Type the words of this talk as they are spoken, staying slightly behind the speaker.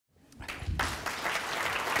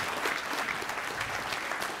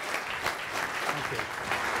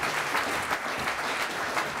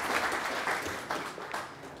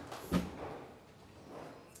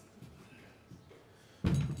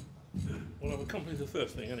accomplish the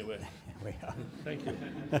first thing anyway. We are. Thank you.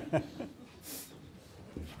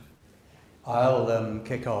 I'll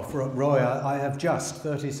kick off. Roy, I have just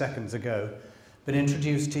 30 seconds ago been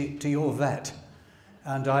introduced to your vet,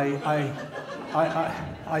 and I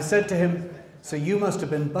said to him, so you must have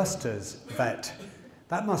been Buster's vet.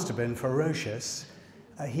 That must have been ferocious.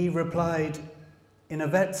 He replied, in a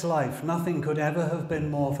vet's life, nothing could ever have been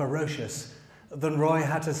more ferocious than Roy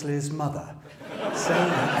Hattersley's mother.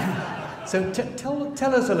 So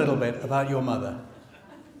tell us a little bit about your mother.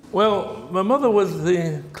 Well, my mother was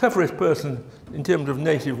the cleverest person in terms of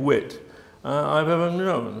native wit I've ever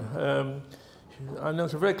known. I know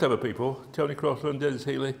some very clever people, Tony Crossland, Dennis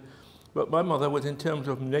Healy, but my mother was, in terms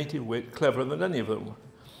of native wit, cleverer than any of them.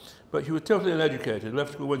 But she was totally uneducated,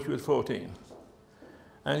 left school when she was 14.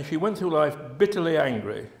 And she went through life bitterly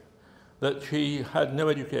angry that she had no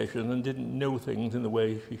education and didn't know things in the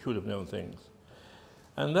way she should have known things.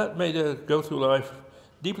 And that made her go through life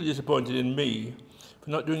deeply disappointed in me for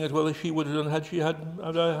not doing as well as she would have done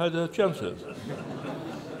had her chances.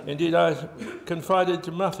 Indeed, I confided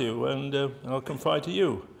to Matthew, and I'll confide to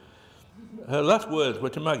you. Her last words were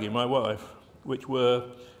to Maggie, my wife, which were,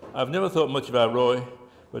 I've never thought much about Roy,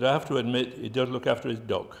 but I have to admit he does look after his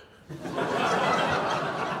dog.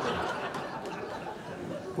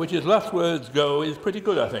 Which, as last words go, is pretty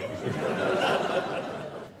good, I think.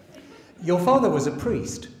 Your father was a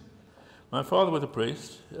priest. My father was a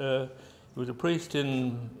priest. He was a priest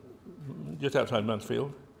just outside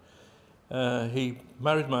Mansfield. He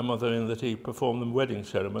married my mother in that he performed the wedding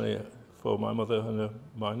ceremony for my mother and a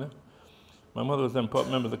minor. My mother was then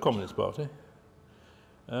member of the Communist Party.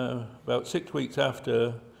 About 6 weeks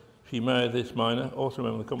after she married this minor, also a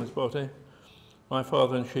member of the Communist Party, my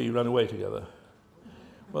father and she ran away together.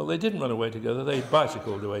 Well, they didn't run away together, they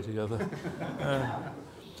bicycled away together.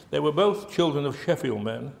 They were both children of Sheffield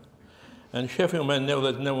men, and Sheffield men know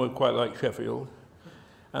there's no one quite like Sheffield.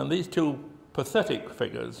 And these two pathetic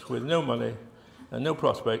figures with no money and no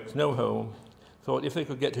prospects, no home, thought if they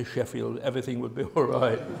could get to Sheffield, everything would be all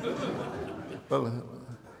right. Well,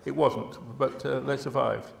 it wasn't, but they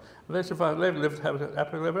survived. They survived, they lived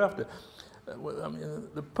happily ever after.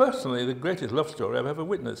 Personally, the greatest love story I've ever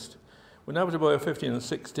witnessed. When I was a boy of 15 and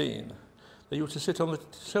 16, they used to sit on the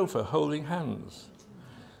sofa holding hands.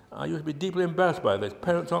 I used to be deeply embarrassed by this.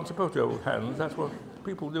 Parents aren't supposed to hold hands, that's what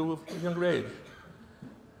people do at a younger age.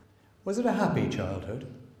 Was it a happy childhood?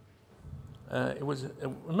 It was,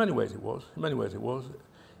 in many ways it was. In many ways it was.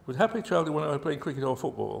 It was a happy childhood when I was playing cricket or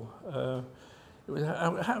football.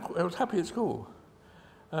 I was happy at school.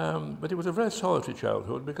 But it was a very solitary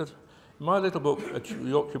childhood because in my little book,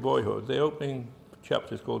 Yorkshire Boyhood, the opening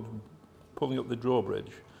chapter is called Pulling Up the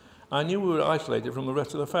Drawbridge. I knew we were isolated from the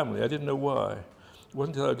rest of the family. I didn't know why. It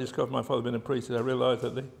wasn't until I discovered my father being a priest that I realised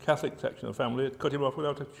that the Catholic section of the family had cut him off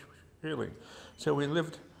without a healing. So we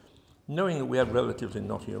lived knowing that we had relatives in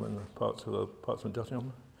Nottingham and parts of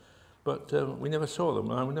Nottingham, but we never saw them,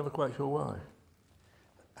 and I was never quite sure why.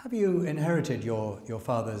 Have you inherited your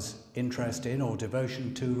father's interest in or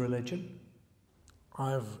devotion to religion?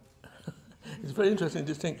 It's a very interesting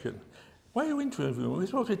distinction. Why are you interviewing? We're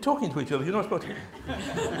supposed to be talking to each other. You're not supposed to.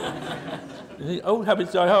 The old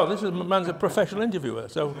habits die hard. This man's a professional interviewer,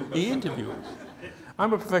 so he interviews.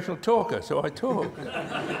 I'm a professional talker, so I talk.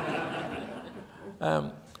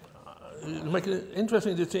 Make an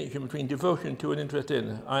interesting distinction between devotion to and interest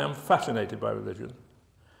in. I am fascinated by religion,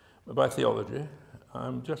 by theology.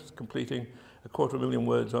 I'm just completing 250,000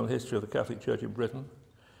 words on the history of the Catholic Church in Britain.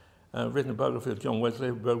 I've written a biography of John Wesley,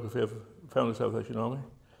 a biography of founder of the Salvation Army.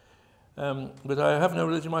 But I have no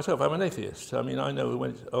religion myself. I'm an atheist. I mean, I know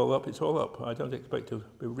when it's all up, it's all up. I don't expect to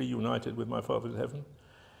be reunited with my Father in heaven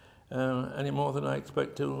any more than I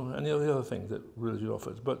expect to any of the other things that religion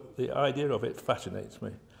offers. But the idea of it fascinates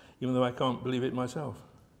me, even though I can't believe it myself.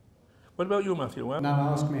 What about you, Matthew?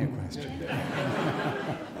 Now ask me a question.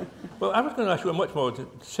 Well, I was going to ask you a much more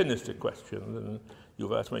sinister question than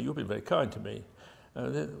you've asked me. You've been very kind to me.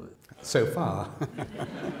 So far.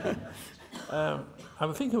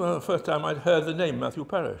 I'm thinking about the first time I'd heard the name Matthew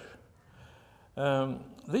Parris.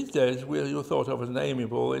 These days, you're thought of as an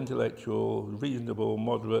amiable, intellectual, reasonable,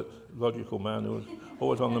 moderate, logical man who's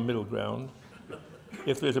always on the middle ground,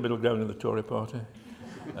 if there's a middle ground in the Tory party.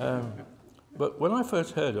 But when I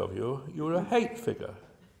first heard of you, you were a hate figure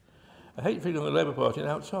in the Labour Party and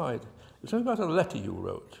outside. There's something about a letter you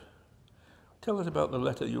wrote. Tell us about the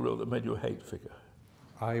letter you wrote that made you a hate figure.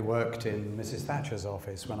 I worked in Mrs. Thatcher's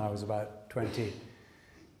office when I was about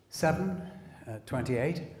 27,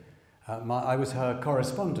 28. I was her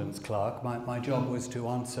correspondence clerk. My job was to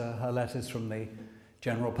answer her letters from the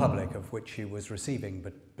general public, of which she was receiving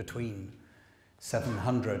between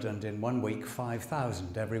 700, and in 1 week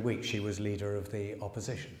 5,000. Every week she was leader of the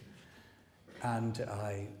opposition. And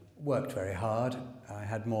I worked very hard. I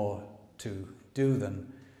had more to do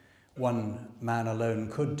than one man alone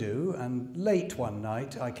could do, and late one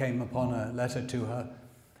night I came upon a letter to her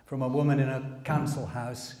from a woman in a council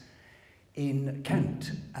house in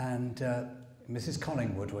Kent, and Mrs.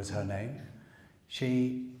 Collingwood was her name.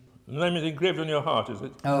 The name is engraved on your heart, is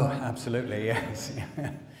it? Oh, absolutely, yes.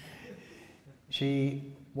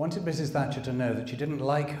 She wanted Mrs. Thatcher to know that she didn't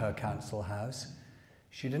like her council house.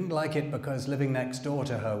 She didn't like it because living next door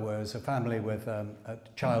to her was a family with a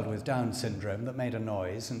child with Down syndrome that made a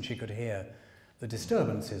noise, and she could hear the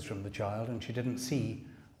disturbances from the child, and she didn't see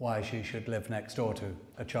why she should live next door to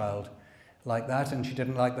a child like that, and she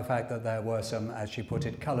didn't like the fact that there were some, as she put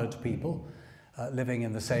it, coloured people living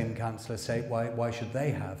in the same council estate. Why should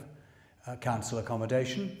they have council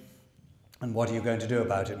accommodation? And what are you going to do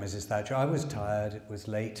about it, Mrs. Thatcher? I was tired, it was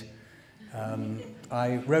late.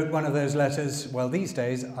 I wrote one of those letters. Well, these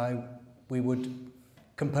days we would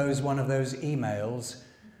compose one of those emails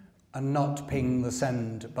and not ping the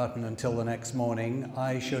send button until the next morning.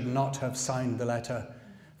 I should not have signed the letter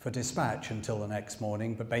for dispatch until the next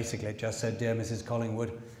morning, but basically it just said, "Dear Mrs.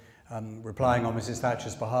 Collingwood, replying on Mrs.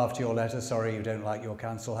 Thatcher's behalf to your letter, sorry you don't like your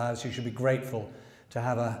council house. You should be grateful to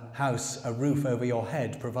have a house, a roof over your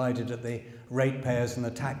head, provided at the ratepayers' and the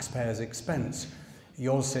taxpayers' expense.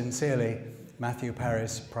 Yours sincerely, Matthew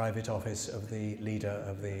Parris, Private Office of the Leader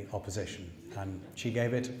of the Opposition." And she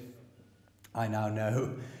gave it, I now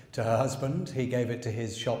know, to her husband. He gave it to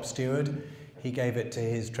his shop steward. He gave it to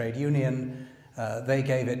his trade union. They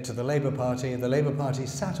gave it to the Labour Party. The Labour Party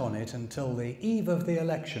sat on it until the eve of the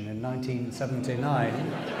election in 1979.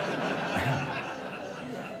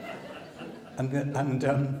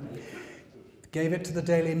 and gave it to the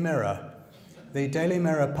Daily Mirror. The Daily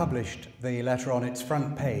Mirror published the letter on its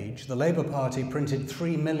front page. The Labour Party printed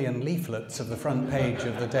 3 million leaflets of the front page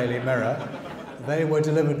of the Daily Mirror. They were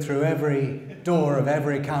delivered through every door of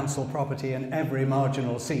every council property and every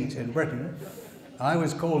marginal seat in Britain. I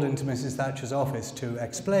was called into Mrs. Thatcher's office to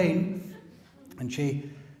explain, and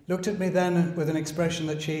she looked at me then with an expression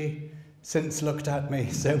that she since looked at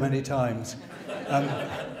me so many times,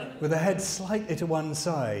 with her head slightly to one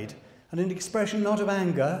side, and an expression not of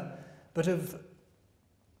anger, but of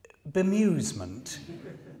bemusement.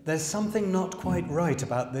 "There's something not quite right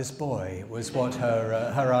about this boy," was what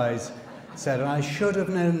her eyes said, and I should have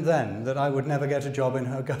known then that I would never get a job in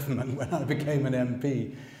her government when I became an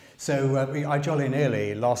MP. So I jolly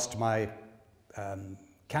nearly lost my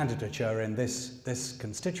candidature in this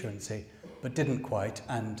constituency, but didn't quite,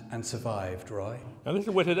 and survived, Roy. And this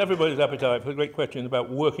has whetted everybody's appetite for a great question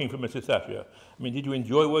about working for Mrs. Thatcher. I mean, did you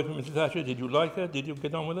enjoy working for Mrs. Thatcher? Did you like her? Did you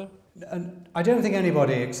get on with her? And I don't think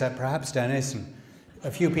anybody, except perhaps Dennis and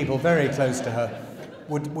a few people very close to her,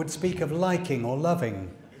 would speak of liking or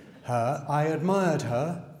loving her. I admired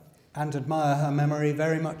her and admire her memory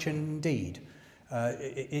very much indeed.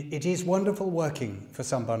 It is wonderful working for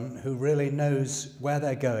someone who really knows where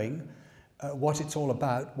they're going, what it's all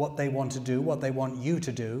about, what they want to do, what they want you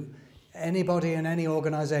to do. Anybody in any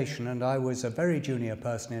organisation, and I was a very junior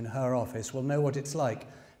person in her office, will know what it's like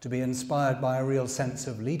to be inspired by a real sense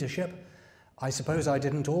of leadership. I suppose I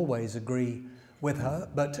didn't always agree with her,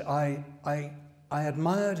 but I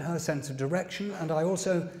admired her sense of direction, and I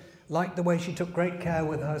also liked the way she took great care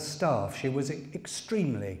with her staff. She was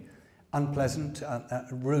extremely unpleasant,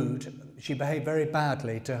 rude. She behaved very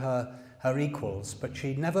badly to her equals, but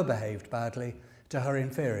she never behaved badly to her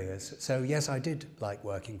inferiors. So yes, I did like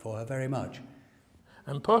working for her very much.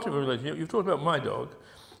 And part of a relationship, you've talked about my dog.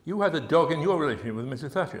 You had a dog in your relationship with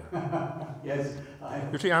Mrs. Thatcher. Yes.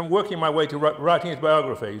 You see, I'm working my way to writing his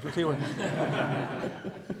biography. You see what?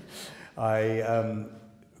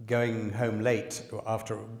 Going home late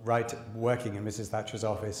after working in Mrs. Thatcher's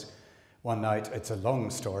office one night, it's a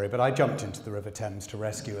long story, but I jumped into the River Thames to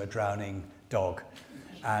rescue a drowning dog.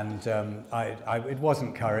 And it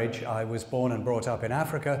wasn't courage. I was born and brought up in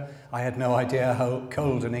Africa. I had no idea how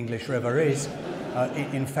cold an English river is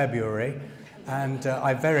in February. And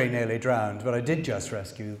I very nearly drowned, but I did just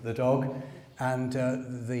rescue the dog. And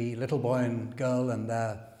the little boy and girl and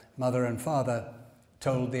their mother and father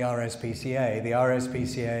told the RSPCA. The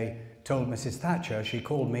RSPCA told Mrs. Thatcher. She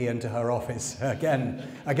called me into her office again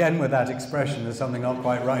with that expression, "There's something not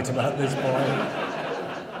quite right about this boy."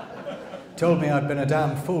 Told me I'd been a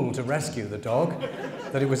damn fool to rescue the dog,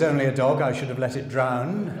 that it was only a dog, I should have let it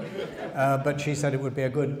drown. But she said it would be a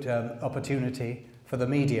good opportunity for the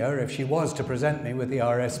media if she was to present me with the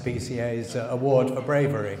RSPCA's award for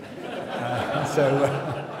bravery.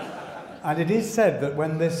 And it is said that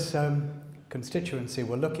when this constituency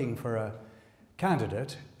were looking for a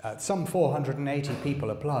candidate. Some 480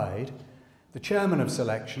 people applied. The chairman of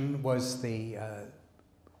selection was the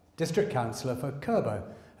district councillor for Kerbo.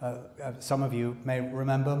 Some of you may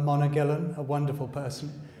remember Mona Gillan, a wonderful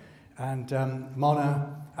person. And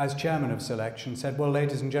Mona, as chairman of selection, said, well,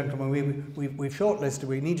 ladies and gentlemen, we've shortlisted,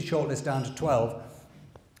 we need to shortlist down to 12.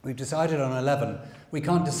 We've decided on 11. We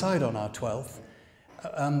can't decide on our 12th.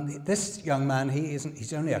 This young man,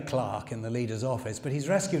 he's only a clerk in the leader's office, but he's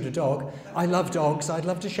rescued a dog. I love dogs. I'd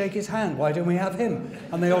love to shake his hand. Why don't we have him?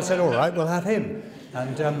 And they all said, all right, we'll have him.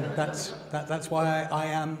 And that's why I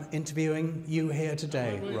am interviewing you here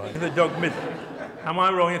today. Right. The dog am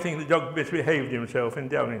I wrong in thinking the dog misbehaved himself in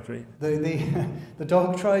Downing Street? The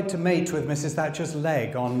dog tried to mate with Mrs. Thatcher's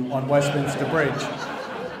leg on Westminster Bridge.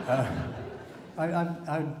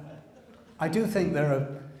 I do think there are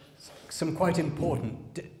some quite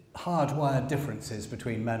important hardwired differences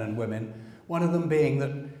between men and women. One of them being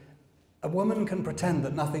that a woman can pretend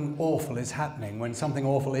that nothing awful is happening when something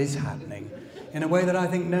awful is happening in a way that I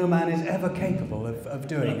think no man is ever capable of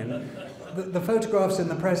doing. And the photographs in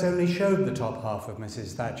the press only showed the top half of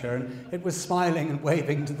Mrs. Thatcher, and it was smiling and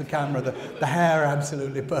waving to the camera, the hair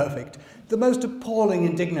absolutely perfect. The most appalling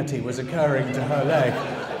indignity was occurring to her leg,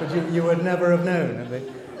 but you would never have known.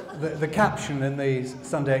 And the caption in the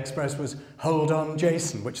Sunday Express was, "Hold on,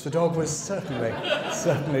 Jason," which the dog was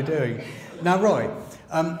certainly doing. Now, Roy,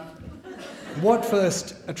 what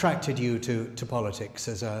first attracted you to politics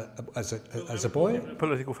as a boy?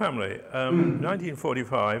 Political family.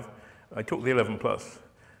 1945, I took the 11 plus.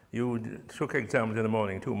 You took exams in the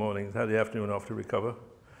morning, 2 mornings, had the afternoon off to recover.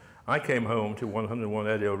 I came home to 101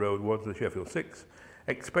 Edale Road, Wadsley, Sheffield 6,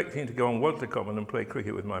 expecting to go on Wadsley Common and play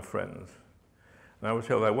cricket with my friends. And I was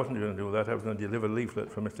told I wasn't going to do that. I was going to deliver a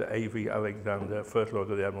leaflet from Mr. A.V. Alexander, First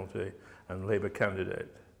Lord of the Admiralty and Labour candidate.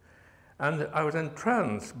 And I was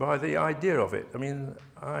entranced by the idea of it. I mean,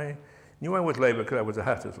 I knew I was Labour because I was a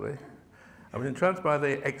Hattersley. I was entranced by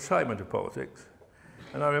the excitement of politics.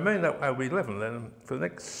 And I remained at I was 11 then. For the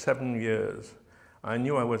next 7 years, I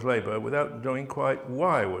knew I was Labour without knowing quite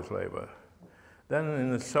why I was Labour. Then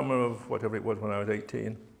in the summer of whatever it was when I was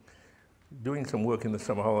 18, doing some work in the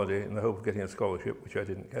summer holiday in the hope of getting a scholarship, which I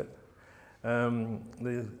didn't get,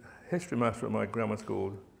 the history master at my grammar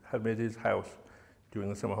school had me at his house during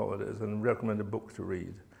the summer holidays and recommended books to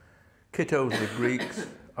read. Kitto's The Greeks,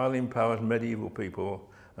 Eileen Power's Medieval People,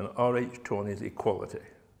 and R.H. Tawney's Equality.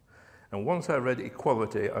 And once I read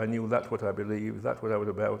Equality, I knew that's what I believed, that's what I was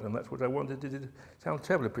about, and that's what I wanted to do. It sounds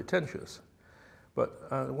terribly pretentious, but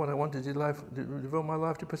what I wanted to devote my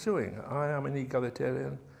life to pursuing. I am an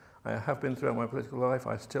egalitarian. I have been throughout my political life,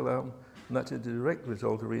 I still am, and that's a direct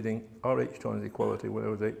result of reading R.H. Tawney's Equality when I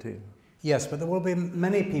was 18. Yes, but there will be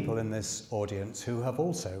many people in this audience who have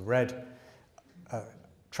also read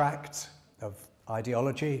tracts of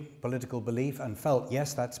ideology, political belief, and felt,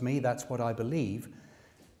 yes, that's me, that's what I believe.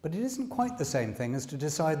 But it isn't quite the same thing as to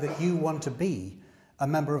decide that you want to be a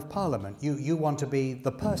member of Parliament. You want to be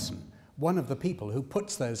the person, one of the people who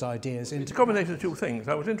puts those ideas into... It's a combination of two things.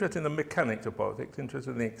 I was interested in the mechanics of politics,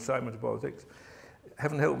 interested in the excitement of politics.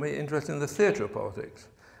 Heaven help me, interested in the theatre of politics.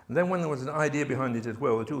 And then when there was an idea behind it as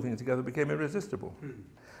well, the two things together became irresistible.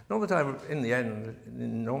 Not that I, in the end,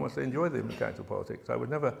 enormously enjoyed the mechanics of politics. I was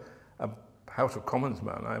never a House of Commons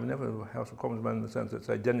man. I was never a House of Commons man in the sense that,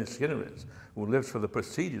 say, Dennis Skinner is, who lives for the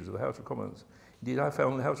procedures of the House of Commons. Indeed, I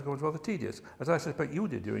found the House of Commons rather tedious, as I suspect you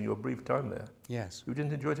did during your brief time there. Yes. You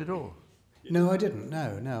didn't enjoy it at all. No, I didn't.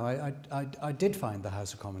 No. I did find the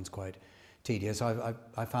House of Commons quite tedious.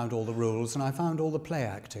 I found all the rules and I found all the play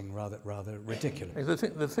acting rather ridiculous.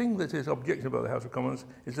 The thing that is objectionable about the House of Commons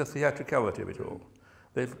is the theatricality of it all,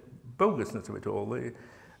 the bogusness of it all.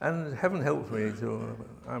 And heaven helps me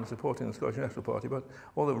I'm supporting the Scottish National Party, but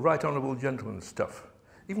all the right honourable gentlemen stuff,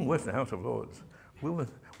 even worse than the House of Lords.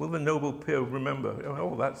 Will the noble peer remember?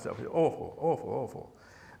 All that stuff is awful, awful, awful.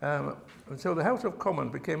 And so the House of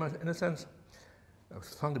Commons became, in a sense,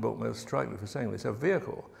 Thunderbolt may strike me for saying this, a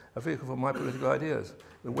vehicle for my political ideas,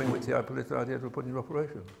 the way in which the political ideas were put into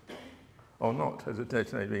operation. Or not, as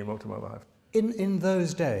it may be most of my life. In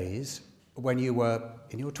those days, when you were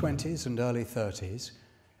in your 20s and early 30s,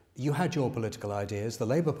 you had your political ideas. The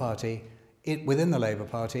Labour Party, within the Labour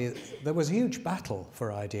Party, there was a huge battle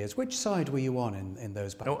for ideas. Which side were you on in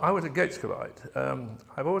those battles? No, I was a Gaitskellite.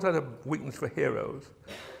 I've always had a weakness for heroes,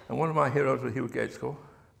 and one of my heroes was Hugh Gaitskell.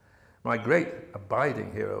 My great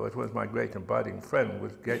abiding hero, as well as my great abiding friend,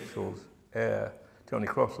 was Gaitskell's heir, Tony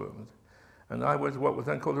Crossland. And I was what was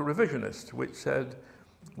then called a revisionist, which said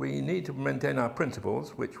we need to maintain our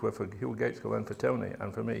principles, which were for Hugh Gaitskell and for Tony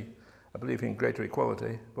and for me, I believe in greater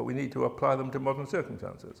equality, but we need to apply them to modern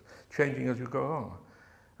circumstances, changing as you go along.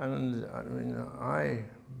 And I mean, I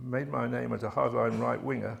made my name as a hardline right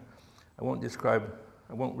winger. I won't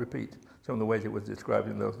repeat some of the ways it was described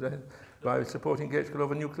in those days, by supporting Gaitskell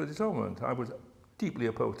over nuclear disarmament. I was deeply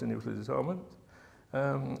opposed to nuclear disarmament,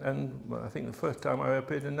 and I think the first time I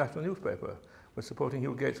appeared in a national newspaper was supporting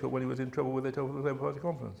Hugh Gaitskell when he was in trouble with it over the Labour Party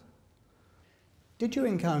conference. Did you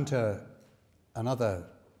encounter another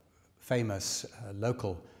famous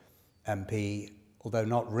local MP, although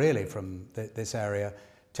not really from this area,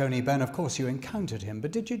 Tony Benn? Of course you encountered him,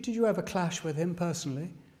 but did you ever clash with him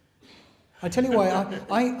personally? I tell you why,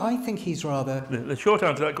 I think he's rather... The short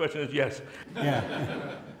answer to that question is yes. Yeah.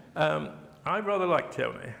 I rather liked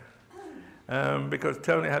Tony, because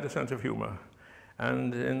Tony had a sense of humour.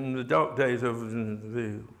 And in the dark days of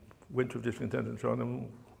the winter of discontent and so on,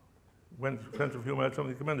 when sense of humour had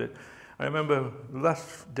something to commend it. I remember the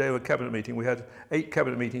last day of a cabinet meeting, we had 8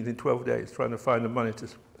 cabinet meetings in 12 days trying to find the money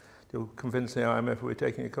to convince the IMF we were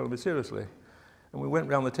taking the economy seriously. And we went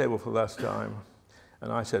round the table for the last time,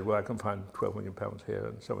 and I said, well, I can find £12 million here,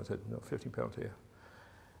 and someone said, no, £50 here.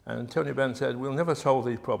 And Tony Benn said, we'll never solve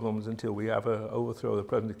these problems until we ever overthrow the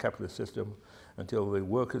present capitalist system, until the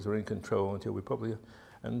workers are in control, until we probably...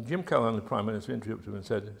 And Jim Callaghan, the Prime Minister, interrupted him and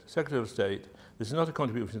said, Secretary of State, this is not a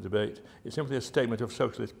contribution to debate, it's simply a statement of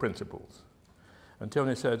socialist principles. And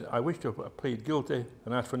Tony said, I wish to plead guilty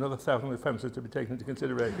and ask for another 1,000 offences to be taken into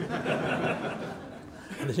consideration.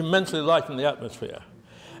 And this immensely lightened the atmosphere.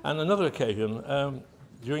 And another occasion,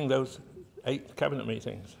 during those 8 cabinet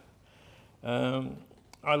meetings,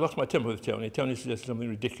 I lost my temper with Tony. Tony suggested something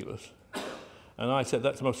ridiculous. And I said,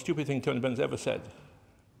 that's the most stupid thing Tony Benn's ever said.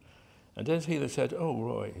 And Dennis Healy said, oh,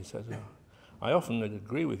 Roy, he said, I often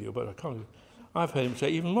agree with you, but I can't. I've heard him say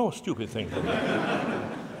even more stupid things than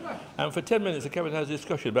that. And for 10 minutes, the cabinet had a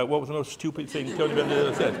discussion about what was the most stupid thing Tony Benn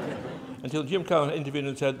ever said. Until Jim Callaghan intervened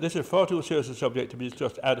and said, this is far too serious a subject to be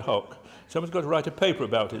discussed ad hoc. Someone's got to write a paper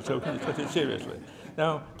about it so we can discuss it seriously.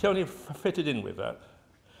 Now, Tony fitted in with that.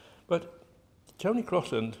 But Tony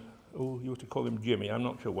Crossland, oh, you used to call him Jimmy, I'm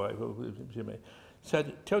not sure why, Jimmy,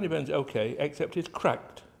 said, Tony Benn's okay, except he's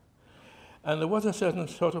cracked. And there was a certain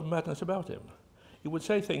sort of madness about him. He would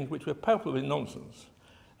say things which were palpably nonsense,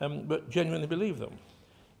 but genuinely believe them.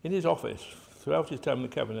 In his office, throughout his time in the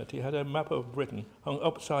cabinet, he had a map of Britain hung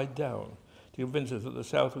upside down to convince us that the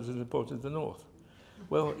South was as important as the North.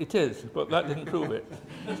 Well, it is, but that didn't prove it.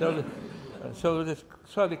 So this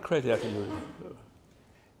slightly crazy attitude.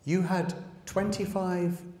 You had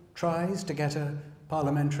 25 tries to get a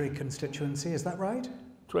parliamentary constituency, is that right?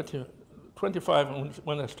 25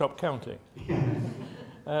 when I stopped counting.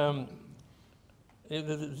 In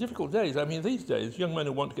the difficult days, I mean, these days, young men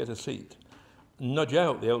who want to get a seat nudge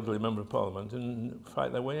out the elderly member of Parliament and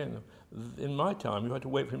fight their way in. In my time, you had to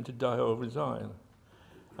wait for him to die or resign.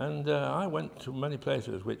 And I went to many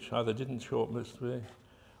places which either didn't shortlist me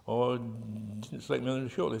or didn't select me on the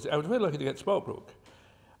shortlist. I was very lucky to get Sparkbrook.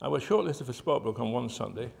 I was shortlisted for Sparkbrook on one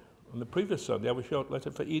Sunday. On the previous Sunday, I was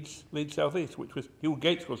shortlisted for Leeds South East, which was Hugh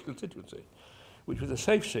Gaitskell's constituency, which was a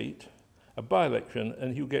safe seat, a by-election,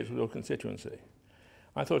 and Hugh Gaitskell's constituency.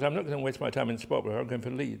 I thought, I'm not going to waste my time in Sparkbrook, I'm going for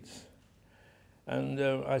Leeds. And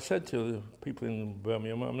I said to the people in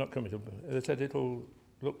Birmingham, I'm not coming to... They said, it'll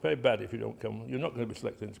look very bad if you don't come. You're not going to be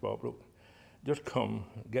selected in Sparkbrook. Just come,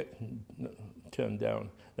 get turned down,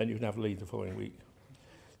 then you can have Leeds the following week.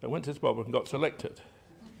 I went to Sparkbrook and got selected.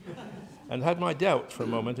 And had my doubts for a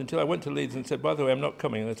moment until I went to Leeds and said, by the way, I'm not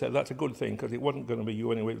coming. And they said, that's a good thing, because it wasn't going to be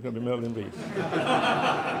you anyway, it was going to be Merlin Rees.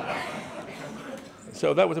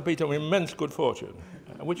 So that was a piece of immense good fortune,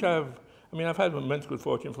 which I've had immense good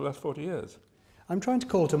fortune for the last 40 years. I'm trying to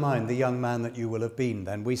call to mind the young man that you will have been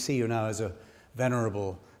then. We see you now as a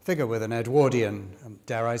venerable figure with an Edwardian,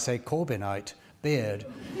 dare I say, Corbynite beard.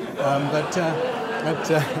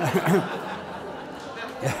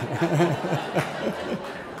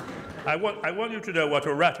 I want you to know what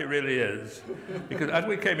a rat he really is, because as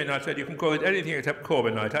we came in, I said, you can call it anything except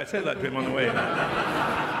Corbynite. I said that to him on the way in.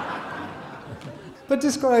 But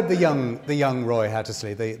describe the young Roy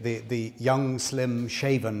Hattersley, the young, slim,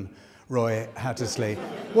 shaven Roy Hattersley.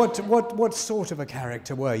 What sort of a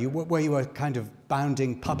character were you? Were you a kind of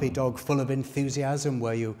bounding puppy dog full of enthusiasm?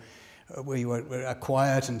 Were you a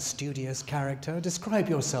quiet and studious character? Describe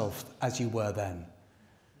yourself as you were then.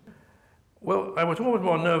 Well, I was always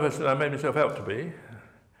more nervous than I made myself out to be.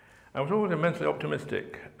 I was always immensely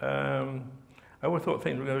optimistic. I always thought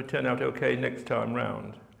things were going to turn out okay next time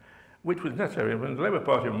round, which was necessary. When the Labour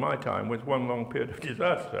Party in my time was one long period of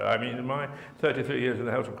disaster. I mean, in my 33 years in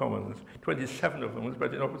the House of Commons, 23 of them were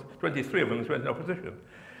spent in opposition.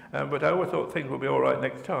 But I always thought things would be all right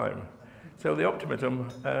next time. So the optimism,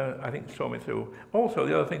 I think, saw me through. Also,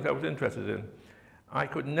 the other things I was interested in, I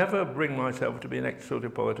could never bring myself to be an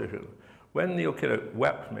ex-Conservative politician. When Neil Kinnock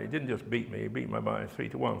whacked me, he didn't just beat me, he beat me by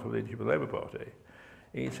 3-1 for the leadership of the Labour Party.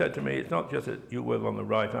 He said to me, it's not just that you were on the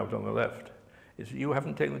right, I was on the left. It's that you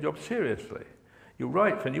haven't taken the job seriously. You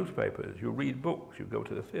write for newspapers, you read books, you go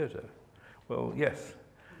to the theatre. Well, yes.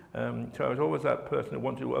 So I was always that person who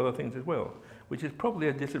wanted to do other things as well, which is probably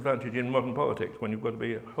a disadvantage in modern politics when you've got to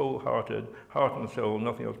be wholehearted, heart and soul,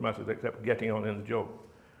 nothing else matters except getting on in the job.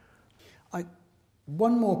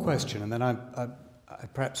 One more question, and then I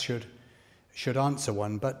perhaps should answer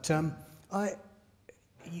one, but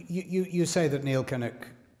you say that Neil Kinnock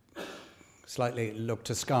slightly looked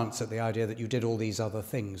askance at the idea that you did all these other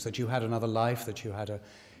things, that you had another life, that you had a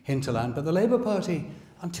hinterland, but the Labour Party,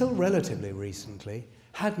 until relatively recently,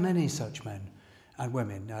 had many such men and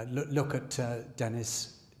women. Look at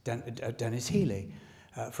Dennis Healey,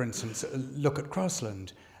 for instance. Look at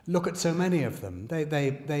Crossland. Look at so many of them.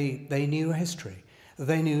 They knew history.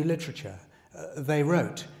 They knew literature. They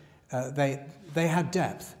wrote. They had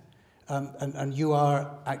depth. And you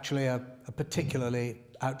are actually a particularly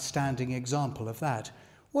outstanding example of that.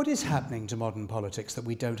 What is happening to modern politics that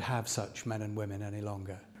we don't have such men and women any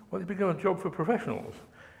longer? Well, it's become a job for professionals.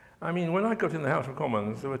 I mean, when I got in the House of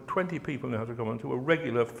Commons, there were 20 people in the House of Commons who were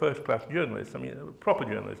regular first-class journalists. I mean, proper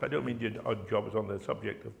journalists. I don't mean did odd jobs on the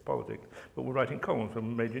subject of politics, but were writing columns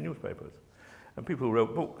from major newspapers. And people who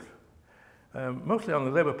wrote books. Mostly on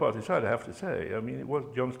the Labour Party side, I have to say. I mean, it was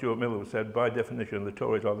John Stuart Mill who said, by definition, the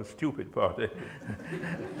Tories are the stupid party.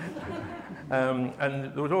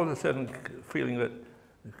 And there was always a certain feeling that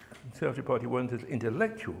the Conservative Party weren't as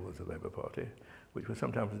intellectual as the Labour Party, which was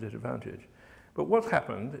sometimes a disadvantage. But what's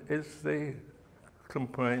happened is the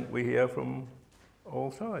complaint we hear from all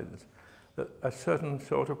sides, that a certain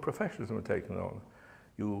sort of professionalism are taken on.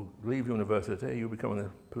 You leave university, you become a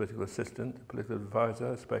political assistant, a political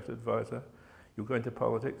advisor, a special advisor, you go into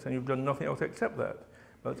politics, and you've done nothing else except that.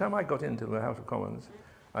 By the time I got into the House of Commons,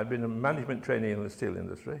 I'd been a management trainee in the steel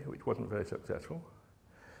industry, which wasn't very successful.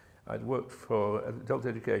 I'd worked for adult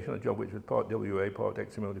education, a job which was part WA, part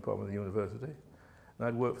XML department of the university. And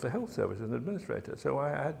I'd worked for the health service as an administrator, so I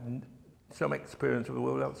had some experience of the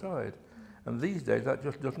world outside. And these days, that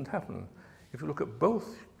just doesn't happen. If you look at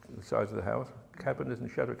both sides of the House, cabinet and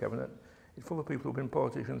shadow cabinet, it's full of people who've been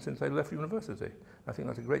politicians since they left university. I think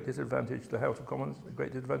that's a great disadvantage to the House of Commons, a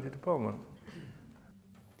great disadvantage to Parliament.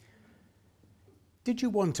 Did you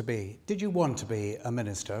want to be a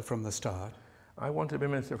minister from the start? I wanted to be a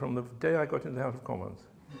minister from the day I got into the House of Commons.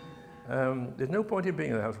 There's no point in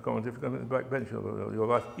being in the House of Commons if you're going to be the backbencher of your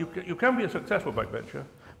life. You can be a successful backbencher.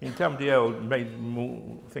 I mean, Tam Diel made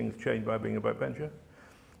things change by being a backbencher.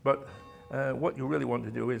 But what you really want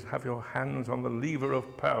to do is have your hands on the lever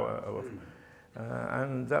of power.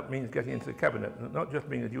 And that means getting into the cabinet, not just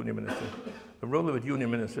being a junior minister. The role of a junior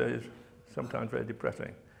minister is sometimes very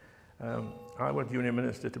depressing. I was junior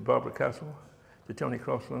minister to Barbara Castle, to Tony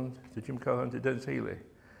Crossland, to Jim Cullen, to Dennis Healey.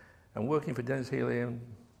 And working for Dennis Healey and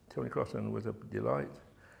Tony Crossland was a delight.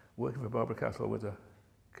 Working for Barbara Castle was a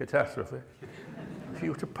catastrophe. She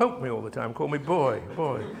used to poke me all the time, call me boy.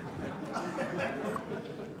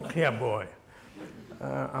 Yeah, boy.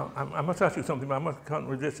 I must ask you something, but I can't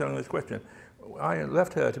resist telling this question. I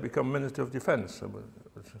left her to become Minister of Defence. It was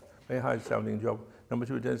a very high-sounding job, number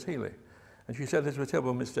 2 Dennis Healey. And she said this was a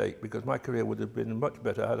terrible mistake because my career would have been much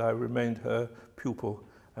better had I remained her pupil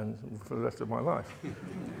and for the rest of my life.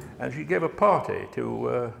 And she gave a party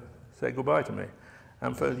to say goodbye to me.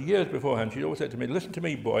 And for years beforehand, she always said to me, listen to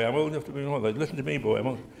me, boy, I'm old enough to be your mother. Listen to me,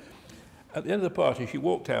 boy. At the end of the party, she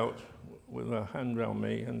walked out with her hand round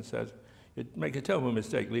me and said, you'd make a terrible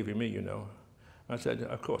mistake leaving me, you know. I said,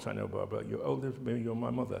 of course I know, Barbara. You're older than me, you're my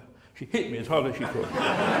mother. She hit me as hard as she could.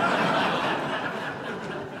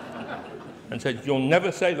 And said, you'll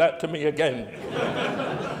never say that to me again.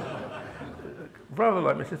 Rather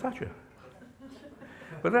like Mrs. Thatcher.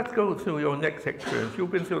 But let's go through your next experience.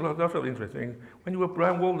 You've been through a lot of interesting. When you were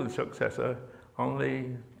Brian Walden's successor on the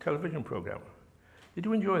television programme. Did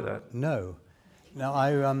you enjoy that? No. No,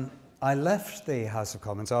 I left the House of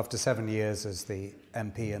Commons after 7 years as the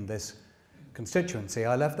MP in this constituency.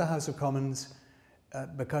 I left the House of Commons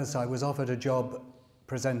because I was offered a job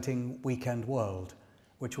presenting Weekend World,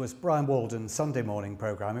 which was Brian Walden's Sunday morning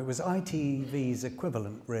programme. It was ITV's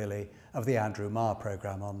equivalent, really, of the Andrew Marr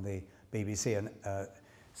programme on the BBC. And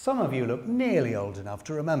some of you look nearly old enough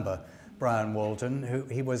to remember Brian Walden, who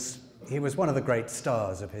he was one of the great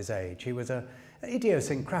stars of his age. He was an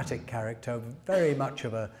idiosyncratic character, very much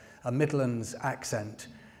of a Midlands accent,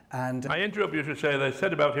 And I interrupt you to say they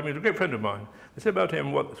said about him, he's a great friend of mine, they said about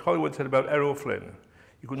him what Hollywood said about Errol Flynn.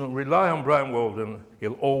 You can rely on Brian Walden,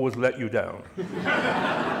 he'll always let you down.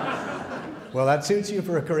 well, that suits you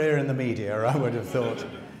for a career in the media, I would have thought.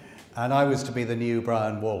 And I was to be the new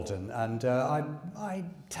Brian Walden, and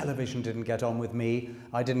television didn't get on with me.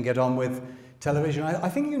 I didn't get on with television. I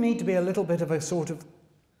think you need to be a little bit of a sort of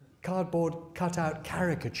cardboard cutout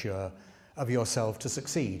caricature of yourself to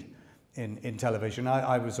succeed in television.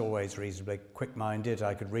 I was always reasonably quick-minded.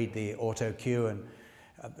 I could read the auto cue and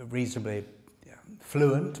reasonably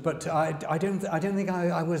fluent, but I don't think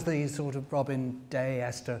I was the sort of Robin Day,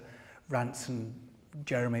 Esther Ranson,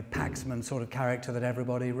 Jeremy Paxman sort of character that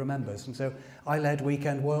everybody remembers. And so I led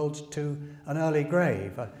Weekend World to an early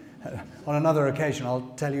grave. On another occasion,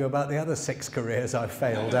 I'll tell you about the other 6 careers I've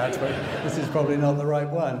failed at, but this is probably not the right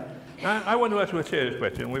one. I want to ask you a serious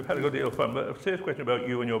question. We've had a good deal of fun, but a serious question about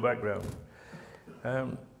you and your background.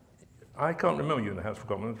 I can't remember you in the House of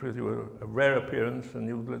Commons because you were a rare appearance and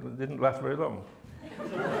you didn't last very long.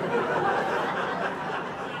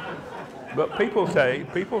 But people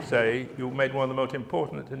say you made one of the most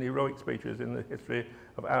important and heroic speeches in the history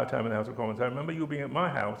of our time in the House of Commons. I remember you being at my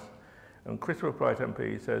house, and Christopher Price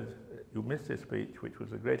MP said you missed this speech, which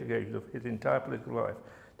was a great occasion of his entire political life.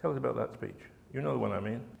 Tell us about that speech. You know the one I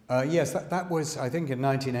mean. Yes, that was, I think, in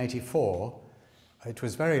 1984. It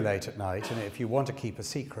was very late at night, and if you want to keep a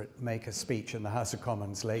secret, make a speech in the House of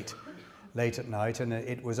Commons late at night, and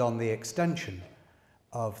it was on the extension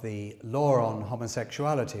of the law on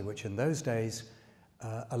homosexuality, which in those days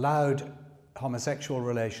allowed homosexual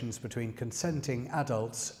relations between consenting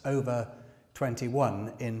adults over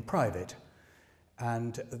 21 in private.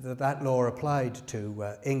 And that law applied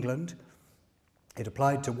to England, it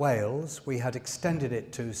applied to Wales, we had extended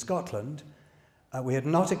it to Scotland, we had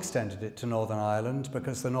not extended it to Northern Ireland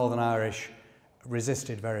because the Northern Irish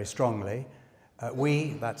resisted very strongly.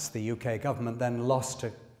 That's the UK government, then lost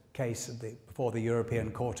a case before the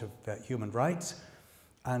European Court of Human Rights,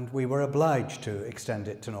 and we were obliged to extend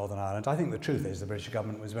it to Northern Ireland. I think the truth is the British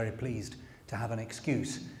government was very pleased to have an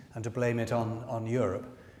excuse and to blame it on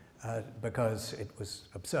Europe, because it was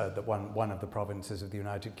absurd that one of the provinces of the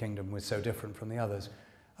United Kingdom was so different from the others.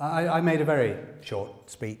 I made a very short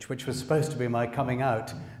speech, which was supposed to be my coming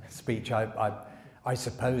out speech. I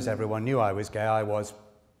suppose everyone knew I was gay. I was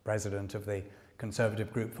president of the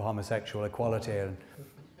Conservative Group for Homosexual Equality, and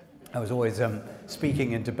I was always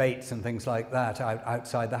speaking in debates and things like that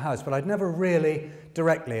outside the House, but I'd never really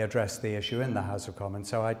directly addressed the issue in the House of Commons,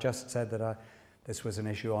 so I just said that this was an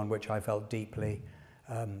issue on which I felt deeply,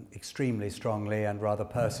 extremely strongly and rather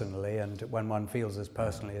personally, and when one feels as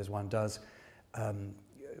personally as one does,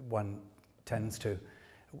 one tends to,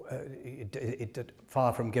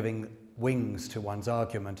 far from giving wings to one's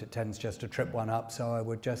argument, it tends just to trip one up, so I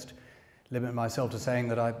would just limit myself to saying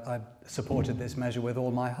that I supported this measure with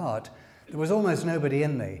all my heart. There was almost nobody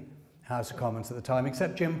in the House of Commons at the time,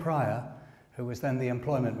 except Jim Pryor, who was then the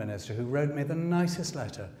Employment Minister, who wrote me the nicest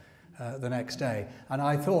letter the next day. And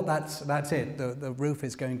I thought, that's it, the roof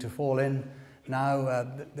is going to fall in now,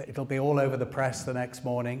 it'll be all over the press the next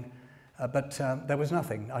morning. But there was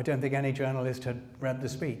nothing. I don't think any journalist had read the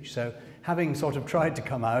speech. So having sort of tried to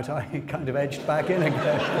come out, I kind of edged back in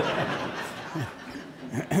again.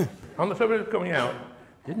 On the subject of coming out,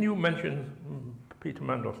 didn't you mention Peter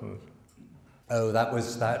Mandelson's? Oh, that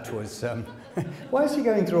was. Why is he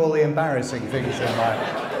going through all the embarrassing things in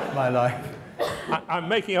my life? I'm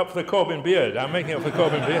making up for the Corbyn beard.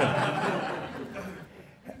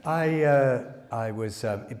 I was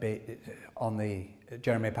on the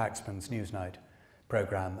Jeremy Paxman's Newsnight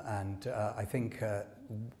programme, and I think a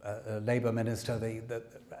Labour minister,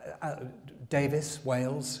 Davis,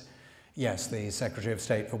 Wales, yes, the Secretary of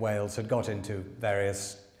State for Wales, had got into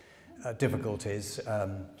various difficulties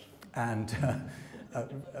and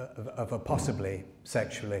of a possibly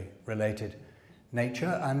sexually related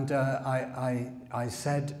nature, and I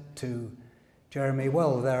said to Jeremy,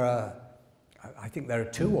 well, I think there are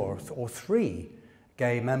 2 or 3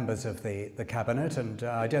 gay members of the cabinet, and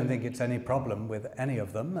I don't think it's any problem with any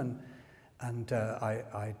of them. And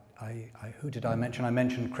who did I mention? I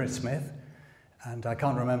mentioned Chris Smith, and I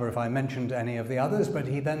can't remember if I mentioned any of the others. But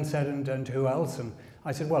he then said, and who else? And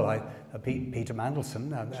I said, well, Peter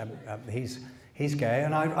Mandelson. He's gay,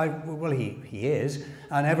 and well, he is,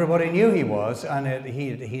 and everybody knew he was, and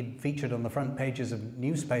he'd featured on the front pages of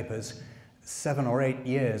newspapers 7 or 8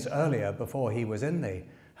 years earlier, before he was in the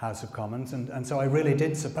House of Commons, and so I really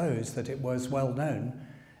did suppose that it was well known,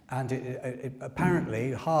 and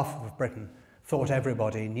apparently half of Britain thought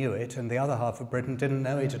everybody knew it, and the other half of Britain didn't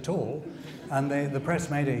know it at all, and the press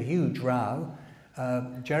made a huge row,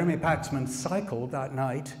 Jeremy Paxman cycled that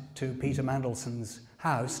night to Peter Mandelson's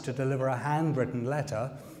house to deliver a handwritten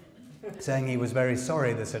letter saying he was very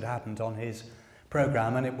sorry this had happened on his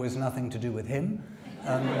programme and it was nothing to do with him.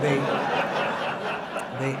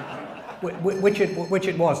 Which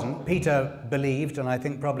it wasn't. Peter believed, and I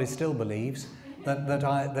think probably still believes,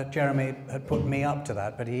 that Jeremy had put me up to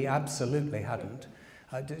that, but he absolutely hadn't.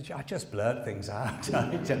 I just blurt things out.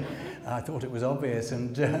 I thought it was obvious,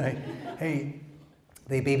 and the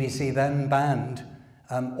BBC then banned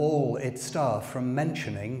all its staff from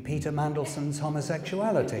mentioning Peter Mandelson's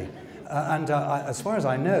homosexuality. As far as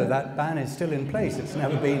I know, that ban is still in place. It's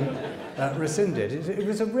never been rescinded. It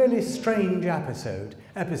was a really strange episode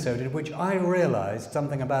in which I realised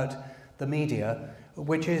something about the media,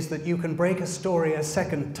 which is that you can break a story a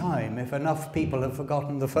second time if enough people have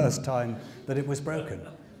forgotten the first time that it was broken.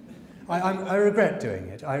 I regret doing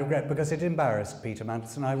it. I regret because it embarrassed Peter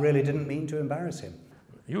Mandelson. I really didn't mean to embarrass him.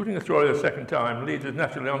 Using a story the second time leads us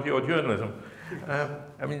naturally onto your journalism.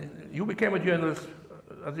 I mean, you became a journalist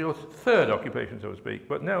as your third occupation, so to speak,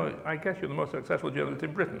 but now I guess you're the most successful journalist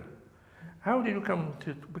in Britain. How did you come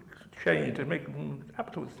to change, to make an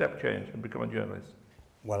absolute step change and become a journalist?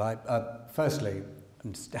 Well, firstly,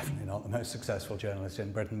 I'm definitely not the most successful journalist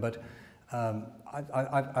in Britain, but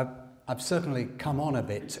I've certainly come on a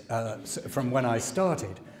bit from when I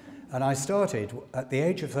started. And I started at the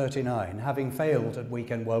age of 39, having failed at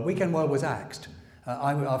Weekend World. Weekend World was axed.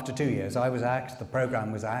 After 2 years, I was axed, the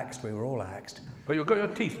programme was axed, we were all axed. But you got your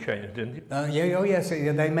teeth changed, didn't you? Yes,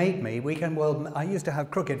 they made me. Weekend World, I used to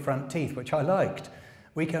have crooked front teeth, which I liked.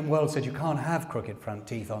 Weekend World said you can't have crooked front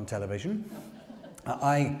teeth on television.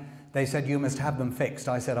 They said you must have them fixed.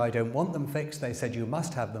 I said I don't want them fixed. They said you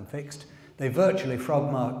must have them fixed. They virtually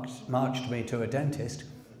frog-marched me to a dentist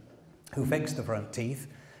who fixed the front teeth.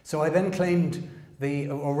 So I then claimed the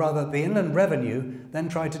Inland Revenue then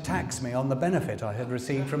tried to tax me on the benefit I had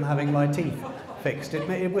received from having my teeth fixed.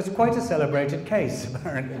 It was quite a celebrated case,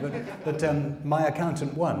 apparently, but my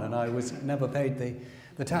accountant won and I was never paid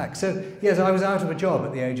the tax. So, yes, I was out of a job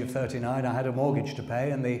at the age of 39. I had a mortgage to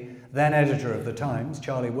pay, and the then editor of the Times,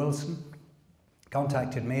 Charlie Wilson,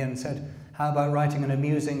 contacted me and said, how about writing an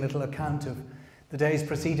amusing little account of the day's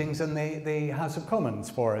proceedings in the House of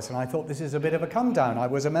Commons for us? And I thought, this is a bit of a come down. I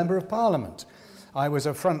was a member of Parliament. I was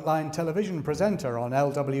a frontline television presenter on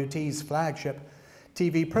LWT's flagship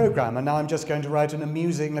TV programme, and now I'm just going to write an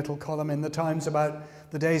amusing little column in the Times about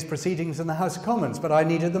the day's proceedings in the House of Commons, but I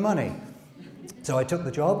needed the money. So I took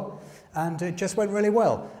the job, and it just went really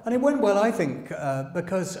well. And it went well, I think,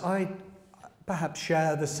 because I perhaps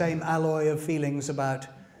share the same alloy of feelings about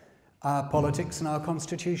our politics and our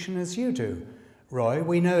constitution as you do, Roy.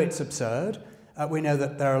 We know it's absurd. We know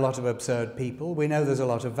that there are a lot of absurd people. We know there's a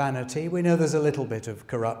lot of vanity. We know there's a little bit of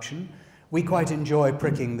corruption. We quite enjoy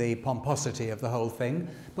pricking the pomposity of the whole thing,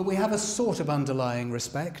 but we have a sort of underlying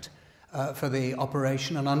respect for the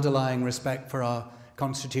operation, an underlying respect for our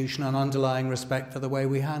constitution, an underlying respect for the way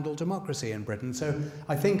we handle democracy in Britain. So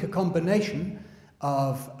I think a combination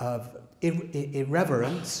of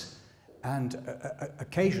irreverence and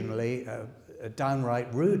occasionally a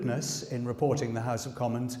downright rudeness in reporting the House of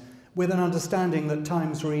Commons, with an understanding that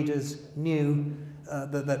Times readers knew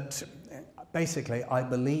that basically I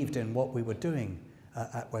believed in what we were doing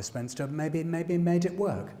at Westminster, maybe made it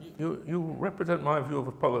work. You represent my view of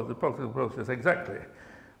the political process exactly,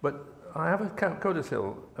 but I have a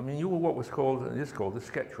codicil. I mean, you were what was called, and is called, a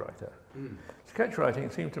sketch writer. Sketch writing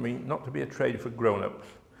seemed to me not to be a trade for grown-ups.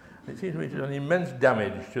 It seems to me to do an immense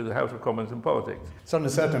damage to the House of Commons and politics. It's done a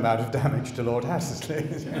certain amount of damage to Lord Hattersley.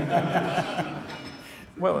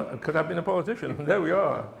 Well, because I've been a politician, and there we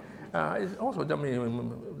are. It's also done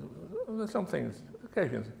me some things,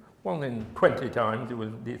 occasions. 1 in 20 times it was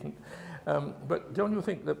decent. But don't you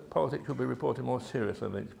think that politics should be reported more seriously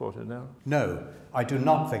than it's reported now? No, I do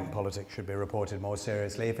not think politics should be reported more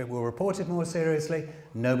seriously. If it were reported more seriously,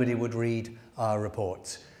 nobody would read our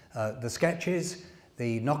reports. The sketches,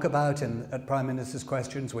 the knockabout at Prime Minister's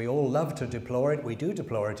questions, we all love to deplore it. We do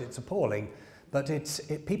deplore it. It's appalling. But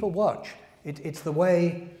people watch. It's the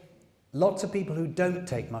way lots of people who don't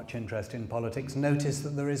take much interest in politics notice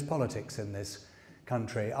that there is politics in this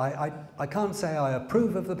country. I can't say I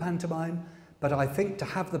approve of the pantomime, but I think to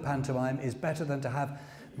have the pantomime is better than to have...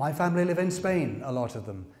 My family live in Spain, a lot of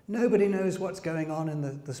them. Nobody knows what's going on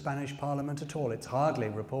in the Spanish Parliament at all. It's hardly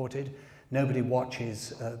reported. Nobody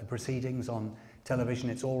watches the proceedings on television.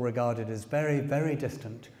 It's all regarded as very, very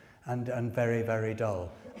distant and very, very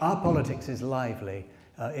dull. Our politics is lively.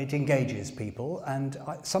 It engages people, and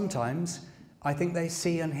sometimes I think they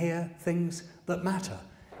see and hear things that matter.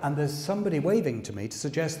 and there's somebody waving to me to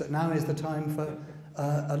suggest that now is the time for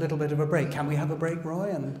a little bit of a break. Can we have a break, Roy,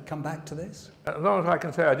 and come back to this? As long as I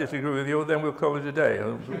can say I disagree with you, then we'll call it a day.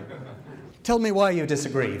 Tell me why you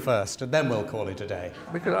disagree first, and then we'll call it a day.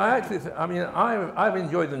 Because I actually, I've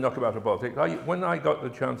enjoyed the knockabout of politics. When I got the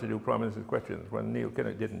chance to do Prime Minister's Questions, when Neil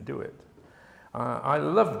Kinnock didn't do it, I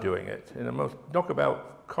loved doing it in a most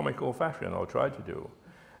knockabout comical fashion, or tried to do.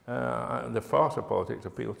 The farce of politics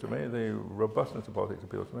appeals to me, the robustness of politics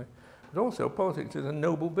appeals to me, but also politics is a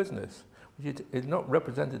noble business, which is not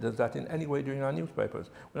represented as that in any way during our newspapers.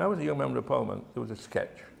 When I was a young member of Parliament, there was a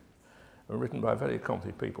sketch written by very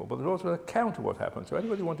accomplished people, but there was also an account of what happened, so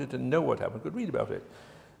anybody who wanted to know what happened could read about it.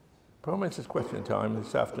 Prime Minister's Question Time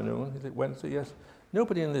this afternoon, is it Wednesday? Yes.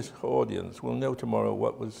 Nobody in this audience will know tomorrow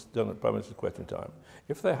what was done at Prime Minister's Question Time.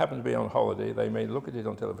 If they happen to be on holiday, they may look at it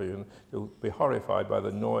on television, they'll be horrified by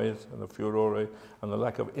the noise and the furore and the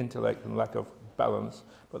lack of intellect and lack of balance,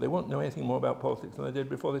 but they won't know anything more about politics than they did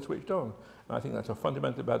before they switched on. And I think that's a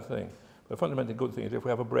fundamentally bad thing. But a fundamentally good thing is if we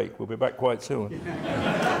have a break, we'll be back quite soon.